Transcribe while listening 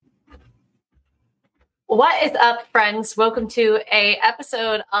What is up, friends? Welcome to a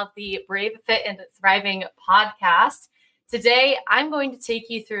episode of the Brave, Fit, and Thriving podcast. Today, I'm going to take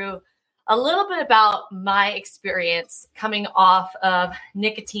you through a little bit about my experience coming off of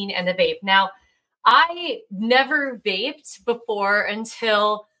nicotine and the vape. Now, I never vaped before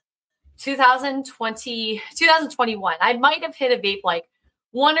until 2021. I might have hit a vape like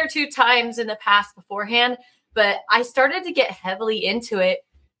one or two times in the past beforehand, but I started to get heavily into it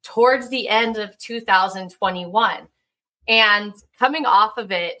towards the end of 2021. And coming off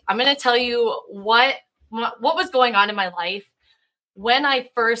of it, I'm going to tell you what was going on in my life when I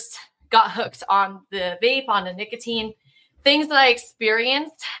first got hooked on the vape, on the nicotine, things that I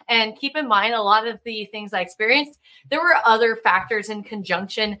experienced. And keep in mind, a lot of the things I experienced, there were other factors in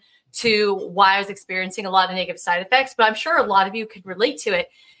conjunction to why I was experiencing a lot of negative side effects. But I'm sure a lot of you could relate to it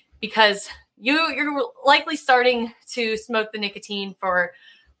because you're likely starting to smoke the nicotine for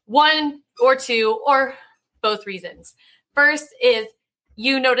one or two or both reasons. First is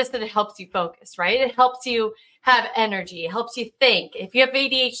you notice that it helps you focus, right? It helps you have energy. It helps you think. If you have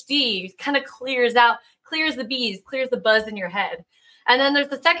ADHD, it kind of clears the bees, clears the buzz in your head. And then there's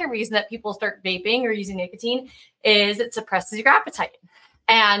the second reason that people start vaping or using nicotine is it suppresses your appetite.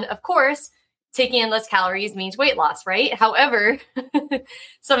 And of course, taking in less calories means weight loss, right? However,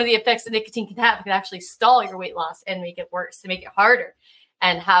 some of the effects that nicotine can have can actually stall your weight loss and make it worse, to make it harder,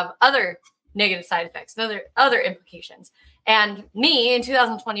 and have other negative side effects and other implications. And me in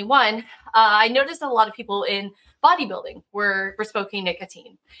 2021, I noticed a lot of people in bodybuilding were smoking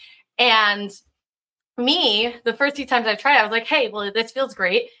nicotine. And me, the first few times I tried, I was like, hey, well, this feels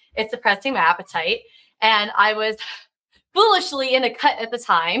great. It's suppressing my appetite. And I was foolishly in a cut at the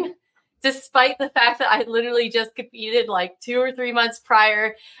time, despite the fact that I literally just competed like 2 or 3 months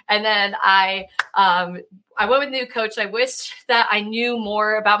prior. And then I went with a new coach. I wish that I knew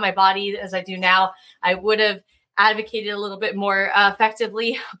more about my body as I do now. I would have advocated a little bit more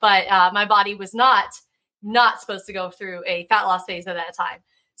effectively, but my body was not supposed to go through a fat loss phase at that time.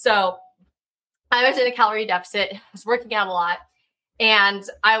 So I was in a calorie deficit, was working out a lot, and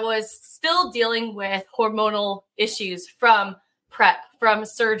I was still dealing with hormonal issues from prep, from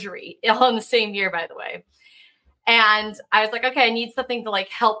surgery, all in the same year, by the way. And I was like, okay, I need something to like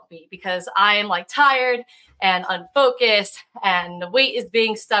help me because I am like tired and unfocused and the weight is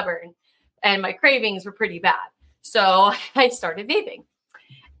being stubborn and my cravings were pretty bad. So I started vaping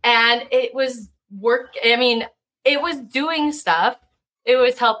and it was it was doing stuff. It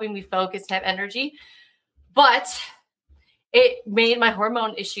was helping me focus and have energy, but it made my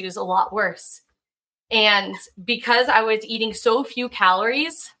hormone issues a lot worse. And because I was eating so few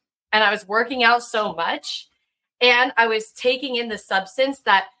calories and I was working out so much and I was taking in the substance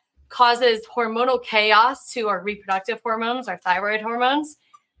that causes hormonal chaos to our reproductive hormones, our thyroid hormones,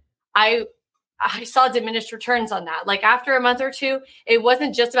 I saw diminished returns on that. Like after a month or two, it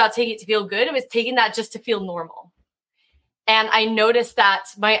wasn't just about taking it to feel good. It was taking that just to feel normal. And I noticed that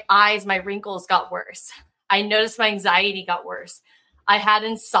my eyes, my wrinkles got worse. I noticed my anxiety got worse. I had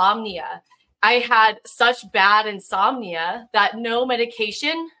insomnia. I had such bad insomnia that no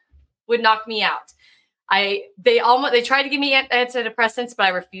medication would knock me out. They tried to give me antidepressants, but I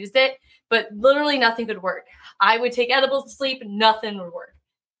refused it. But literally nothing could work. I would take edibles to sleep, nothing would work.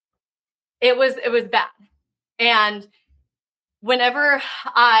 It was bad. And whenever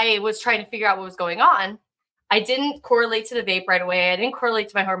I was trying to figure out what was going on, I didn't correlate to the vape right away. I didn't correlate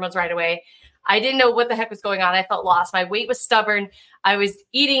to my hormones right away. I didn't know what the heck was going on. I felt lost. My weight was stubborn. I was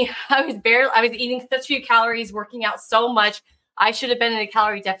eating such few calories, working out so much. I should have been in a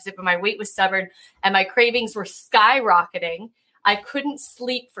calorie deficit, but my weight was stubborn and my cravings were skyrocketing. I couldn't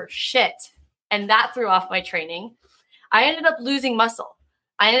sleep for shit. And that threw off my training. I ended up losing muscle.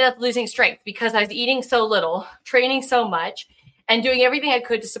 I ended up losing strength because I was eating so little, training so much, and doing everything I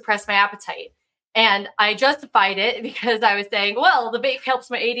could to suppress my appetite. And I justified it because I was saying, well, the vape helps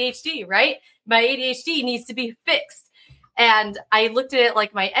my ADHD, right? My ADHD needs to be fixed. And I looked at it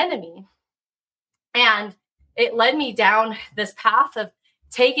like my enemy. And it led me down this path of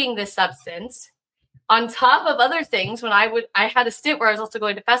taking this substance on top of other things. When I had a stint where I was also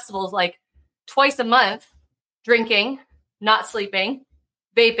going to festivals like twice a month, drinking, not sleeping,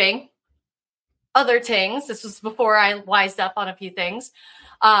 vaping, other things. This was before I wised up on a few things.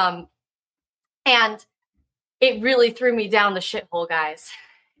 And it really threw me down the shithole, guys.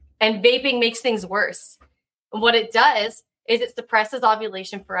 And vaping makes things worse. And what it does is it suppresses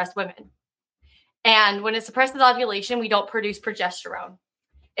ovulation for us women. And when it suppresses ovulation, we don't produce progesterone.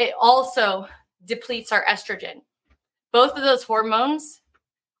 It also depletes our estrogen. Both of those hormones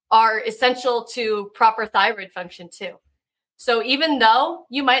are essential to proper thyroid function too. So even though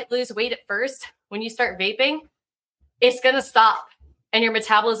you might lose weight at first, when you start vaping, it's going to stop and your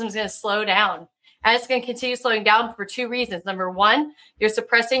metabolism is going to slow down. And it's going to continue slowing down for two reasons. Number one, you're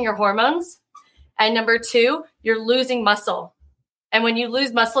suppressing your hormones. And number two, you're losing muscle. And when you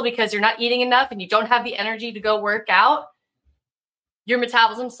lose muscle because you're not eating enough and you don't have the energy to go work out, your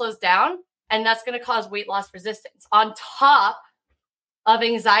metabolism slows down, and that's going to cause weight loss resistance on top of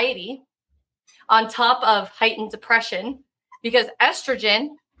anxiety, on top of heightened depression, because estrogen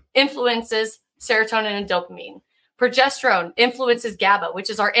influences serotonin and dopamine. Progesterone influences GABA,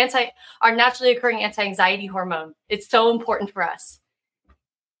 which is our naturally occurring anti-anxiety hormone. It's so important for us.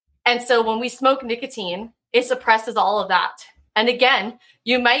 And so when we smoke nicotine, it suppresses all of that. And again,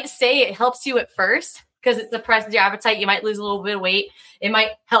 you might say it helps you at first because it suppresses your appetite. You might lose a little bit of weight. It might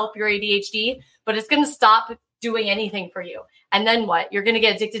help your ADHD, but it's going to stop doing anything for you. And then what? You're going to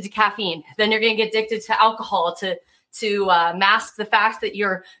get addicted to caffeine. Then you're going to get addicted to alcohol to mask the fact that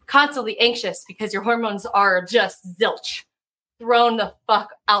you're constantly anxious because your hormones are just zilch, thrown the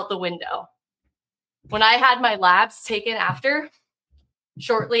fuck out the window. When I had my labs taken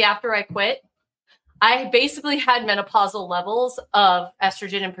shortly after I quit, I basically had menopausal levels of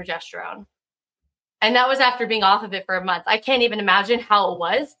estrogen and progesterone. And that was after being off of it for a month. I can't even imagine how it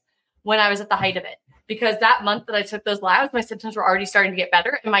was when I was at the height of it, because that month that I took those labs, my symptoms were already starting to get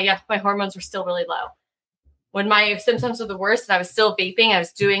better and my hormones were still really low. When my symptoms were the worst and I was still vaping, I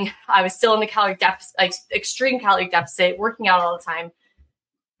was still in the calorie deficit, like extreme calorie deficit, working out all the time.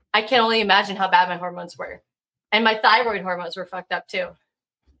 I can only imagine how bad my hormones were. And my thyroid hormones were fucked up too.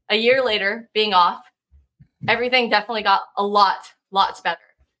 A year later, being off, everything definitely got lots better.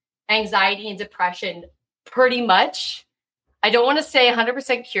 Anxiety and depression, pretty much. I don't want to say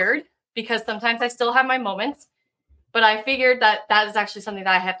 100% cured because sometimes I still have my moments, but I figured that is actually something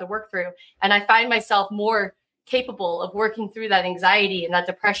that I have to work through. And I find myself more capable of working through that anxiety and that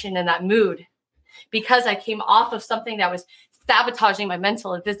depression and that mood because I came off of something that was sabotaging my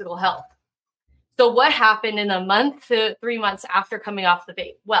mental and physical health. So what happened in a month to 3 months after coming off the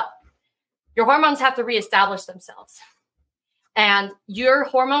vape? Well, your hormones have to reestablish themselves. And your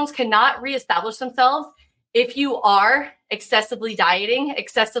hormones cannot reestablish themselves if you are excessively dieting,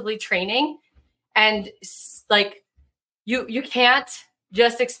 excessively training, and like you can't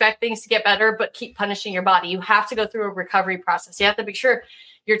just expect things to get better, but keep punishing your body. You have to go through a recovery process. You have to make sure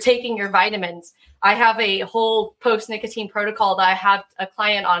you're taking your vitamins. I have a whole post-nicotine protocol that I have a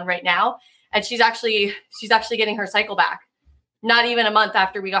client on right now, and she's actually getting her cycle back. Not even a month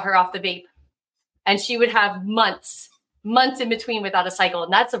after we got her off the vape. And she would have months in between without a cycle.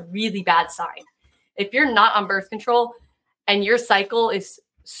 And that's a really bad sign. If you're not on birth control and your cycle is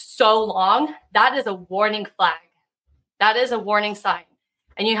so long, that is a warning flag. That is a warning sign.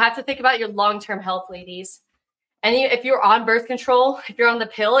 And you have to think about your long-term health, ladies. And if you're on birth control, if you're on the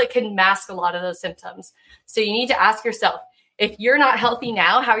pill, it can mask a lot of those symptoms. So you need to ask yourself, if you're not healthy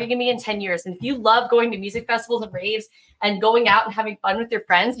now, how are you going to be in 10 years? And if you love going to music festivals and raves and going out and having fun with your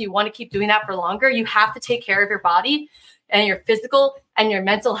friends, you want to keep doing that for longer, you have to take care of your body and your physical and your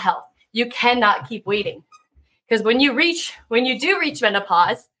mental health. You cannot keep waiting. Because when you do reach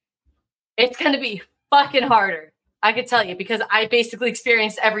menopause, it's going to be fucking harder. I could tell you, because I basically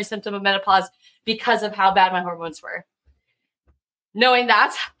experienced every symptom of menopause because of how bad my hormones were. Knowing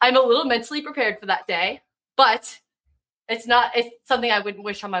that, I'm a little mentally prepared for that day, but it's something I wouldn't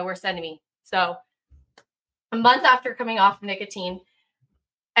wish on my worst enemy. So a month after coming off nicotine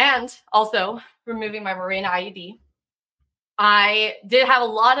and also removing my Mirena IUD, I did have a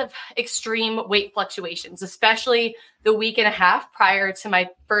lot of extreme weight fluctuations, especially the week and a half prior to my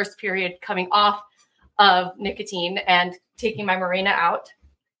first period coming off of nicotine and taking my Mirena out.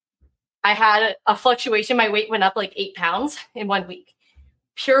 I had a fluctuation. My weight went up like 8 pounds in 1 week.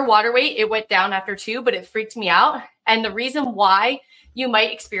 Pure water weight, it went down after 2, but it freaked me out. And the reason why you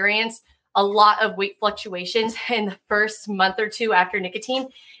might experience a lot of weight fluctuations in the first month or two after nicotine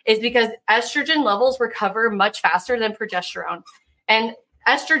is because estrogen levels recover much faster than progesterone. And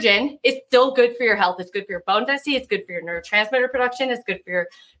estrogen is still good for your health. It's good for your bone density. It's good for your neurotransmitter production. It's good for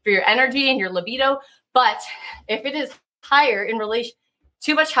your energy and your libido. But if it is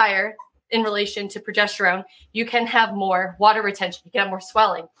too much higher in relation to progesterone, you can have more water retention. You can have more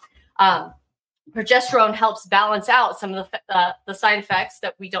swelling. Progesterone helps balance out some of the side effects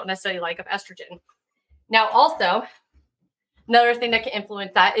that we don't necessarily like of estrogen. Now, also, another thing that can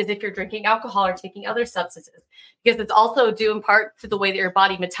influence that is if you're drinking alcohol or taking other substances, because it's also due in part to the way that your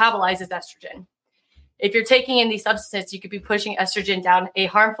body metabolizes estrogen. If you're taking in these substances, you could be pushing estrogen down a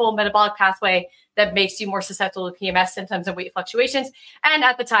harmful metabolic pathway that makes you more susceptible to PMS symptoms and weight fluctuations. And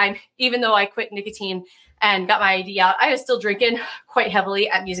at the time, even though I quit nicotine and got my ID out, I was still drinking quite heavily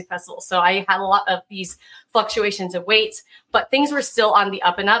at music festivals. So I had a lot of these fluctuations of weight, but things were still on the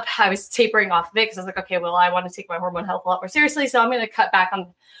up and up. I was tapering off of it because I was like, okay, well, I want to take my hormone health a lot more seriously. So I'm going to cut back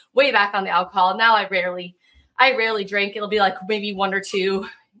on the alcohol. Now I rarely drink. It'll be like maybe one or two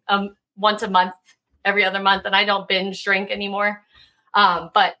once a month, every other month. And I don't binge drink anymore.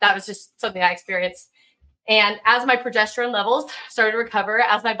 But that was just something I experienced. And as my progesterone levels started to recover,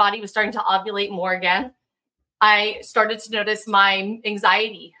 as my body was starting to ovulate more again, I started to notice my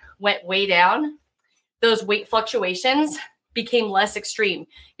anxiety went way down. Those weight fluctuations became less extreme.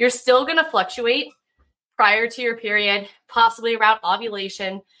 You're still going to fluctuate prior to your period, possibly around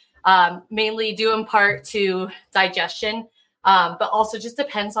ovulation, mainly due in part to digestion, but also just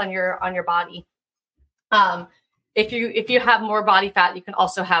depends on your body. If you have more body fat, you can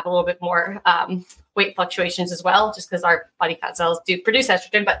also have a little bit more weight fluctuations as well, just because our body fat cells do produce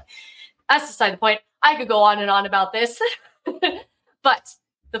estrogen. But that's beside the point. I could go on and on about this. But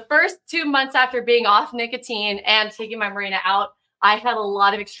the first 2 months after being off nicotine and taking my Mirena out, I had a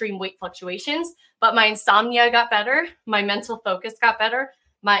lot of extreme weight fluctuations, but my insomnia got better. My mental focus got better.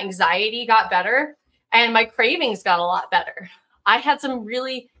 My anxiety got better, and my cravings got a lot better. I had some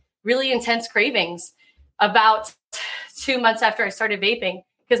really, really intense cravings about 2 months after I started vaping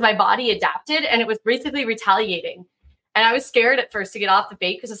because my body adapted and it was basically retaliating. And I was scared at first to get off the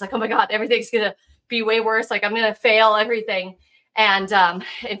vape because it's like, oh my God, everything's going to be way worse. Like I'm going to fail everything. And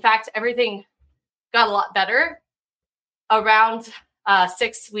in fact, everything got a lot better around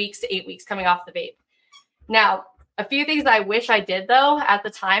 6 weeks to 8 weeks coming off the vape. Now, a few things I wish I did though at the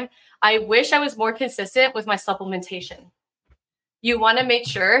time. I wish I was more consistent with my supplementation. You want to make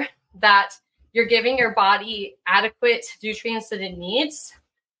sure that you're giving your body adequate nutrients that it needs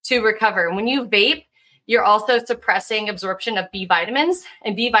to recover. When you vape, you're also suppressing absorption of B vitamins,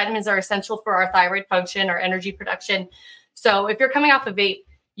 and B vitamins are essential for our thyroid function or energy production. So if you're coming off a vape,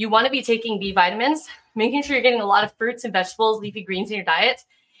 you want to be taking B vitamins, making sure you're getting a lot of fruits and vegetables, leafy greens in your diet.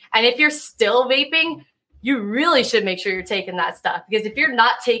 And if you're still vaping, you really should make sure you're taking that stuff, because if you're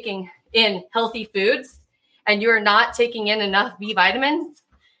not taking in healthy foods and you're not taking in enough B vitamins,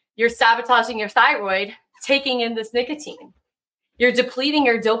 you're sabotaging your thyroid, taking in this nicotine. You're depleting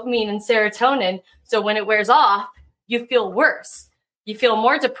your dopamine and serotonin. So when it wears off, you feel worse. You feel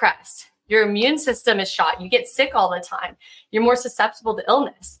more depressed. Your immune system is shot. You get sick all the time. You're more susceptible to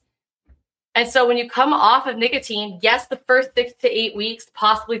illness. And so when you come off of nicotine, yes, the first 6 to 8 weeks,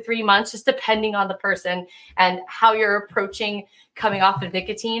 possibly 3 months, just depending on the person and how you're approaching coming off of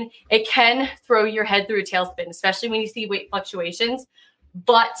nicotine, it can throw your head through a tailspin, especially when you see weight fluctuations.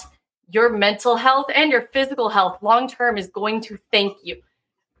 But your mental health and your physical health long-term is going to thank you.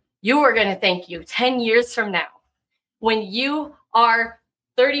 You are going to thank you 10 years from now when you are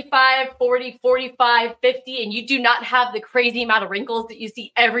 35, 40, 45, 50, and you do not have the crazy amount of wrinkles that you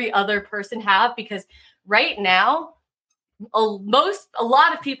see every other person have. Because right now, a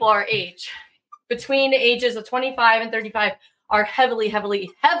lot of people our age, between the ages of 25 and 35, are heavily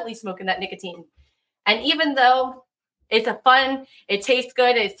smoking that nicotine. And even though it's it tastes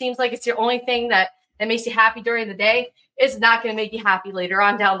good, it seems like it's your only thing that makes you happy during the day, it's not going to make you happy later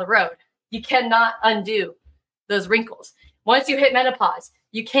on down the road. You cannot undo those wrinkles. Once you hit menopause,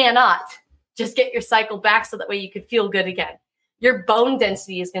 you cannot just get your cycle back so that way you can feel good again. Your bone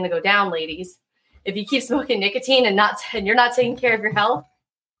density is going to go down, ladies. If you keep smoking nicotine and you're not taking care of your health,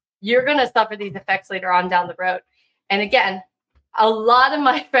 you're going to suffer these effects later on down the road. And again, a lot of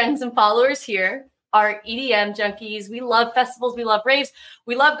my friends and followers here are EDM junkies. We love festivals. We love raves.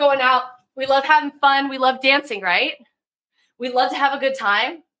 We love going out. We love having fun. We love dancing, right? We love to have a good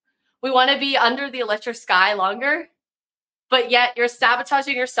time. We want to be under the electric sky longer, but yet you're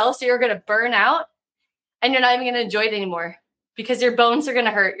sabotaging yourself. So you're going to burn out and you're not even going to enjoy it anymore because your bones are going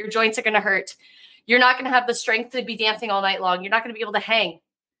to hurt. Your joints are going to hurt. You're not going to have the strength to be dancing all night long. You're not going to be able to hang.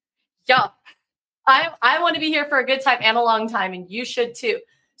 Yeah. I want to be here for a good time and a long time, and you should too.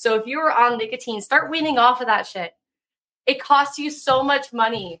 So if you're on nicotine, start weaning off of that shit. It costs you so much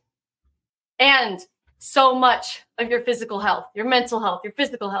money and so much of your physical health, your mental health, your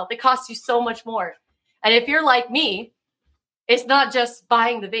physical health. It costs you so much more. And if you're like me, it's not just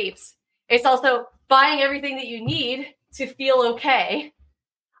buying the vapes. It's also buying everything that you need to feel okay.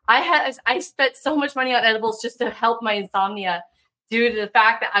 I spent so much money on edibles just to help my insomnia due to the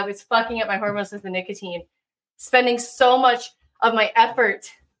fact that I was fucking up my hormones with the nicotine, spending so much of my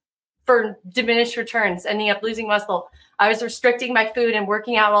effort for diminished returns, ending up losing muscle. I was restricting my food and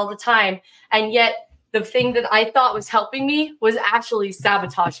working out all the time. And yet the thing that I thought was helping me was actually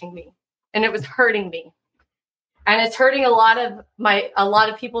sabotaging me, and it was hurting me. And it's hurting a lot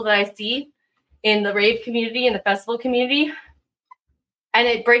of people that I see in the rave community and the festival community. And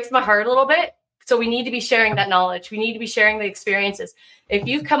it breaks my heart a little bit. So we need to be sharing that knowledge. We need to be sharing the experiences. If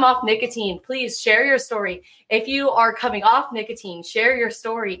you've come off nicotine, please share your story. If you are coming off nicotine, share your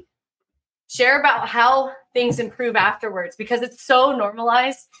story. Share about how things improve afterwards, because it's so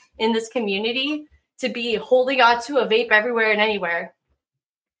normalized in this community to be holding on to a vape everywhere and anywhere.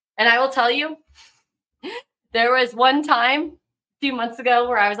 And I will tell you, there was one time a few months ago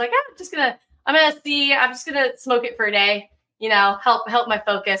where I was like, I'm just going to smoke it for a day, help my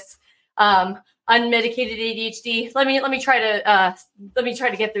focus. Unmedicated ADHD. Let me try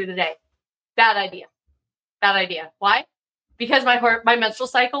to get through the day. Bad idea. Why? Because my menstrual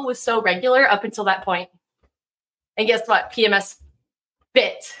cycle was so regular up until that point. And guess what? PMS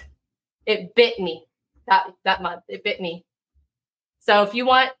bit. It bit me that month. It bit me. So if you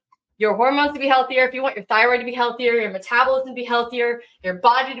want your hormones to be healthier, if you want your thyroid to be healthier, your metabolism to be healthier, your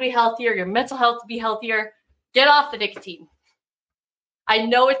body to be healthier, your mental health to be healthier, get off the nicotine. I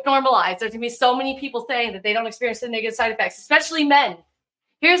know it's normalized. There's going to be so many people saying that they don't experience the negative side effects, especially men.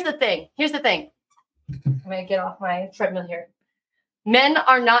 Here's the thing. I'm going to get off my treadmill here. Men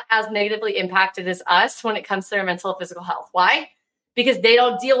are not as negatively impacted as us when it comes to their mental and physical health. Why? Because they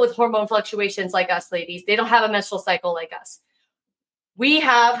don't deal with hormone fluctuations like us, ladies. They don't have a menstrual cycle like us. We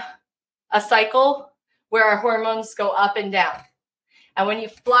have a cycle where our hormones go up and down. And when you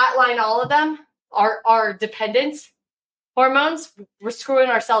flatline all of them, our dependent hormones, we're screwing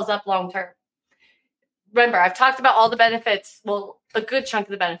ourselves up long term. Remember, I've talked about all the benefits. Well, a good chunk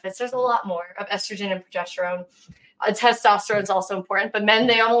of the benefits. There's a lot more of estrogen and progesterone. Testosterone is also important, but men,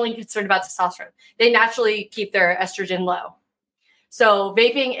 they're only concerned about testosterone. They naturally keep their estrogen low. So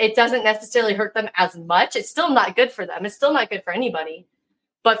vaping, it doesn't necessarily hurt them as much. It's still not good for them. It's still not good for anybody.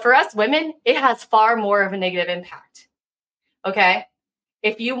 But for us women, it has far more of a negative impact. Okay?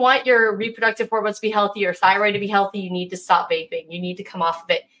 If you want your reproductive hormones to be healthy, your thyroid to be healthy, you need to stop vaping. You need to come off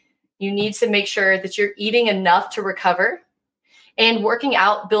of it. You need to make sure that you're eating enough to recover and working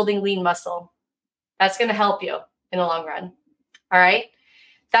out, building lean muscle. That's going to help you in the long run. All right.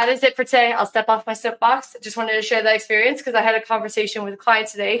 That is it for today. I'll step off my soapbox. Just wanted to share that experience because I had a conversation with a client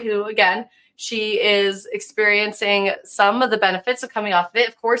today who, again, she is experiencing some of the benefits of coming off of it.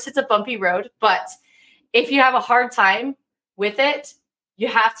 Of course, it's a bumpy road, but if you have a hard time with it, you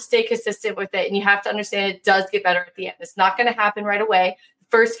have to stay consistent with it, and you have to understand it does get better at the end. It's not going to happen right away. The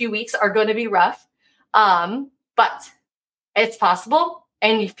first few weeks are going to be rough, but it's possible,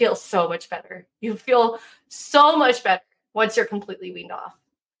 and you feel so much better. You feel so much better once you're completely weaned off.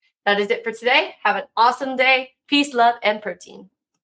 That is it for today. Have an awesome day. Peace, love, and protein.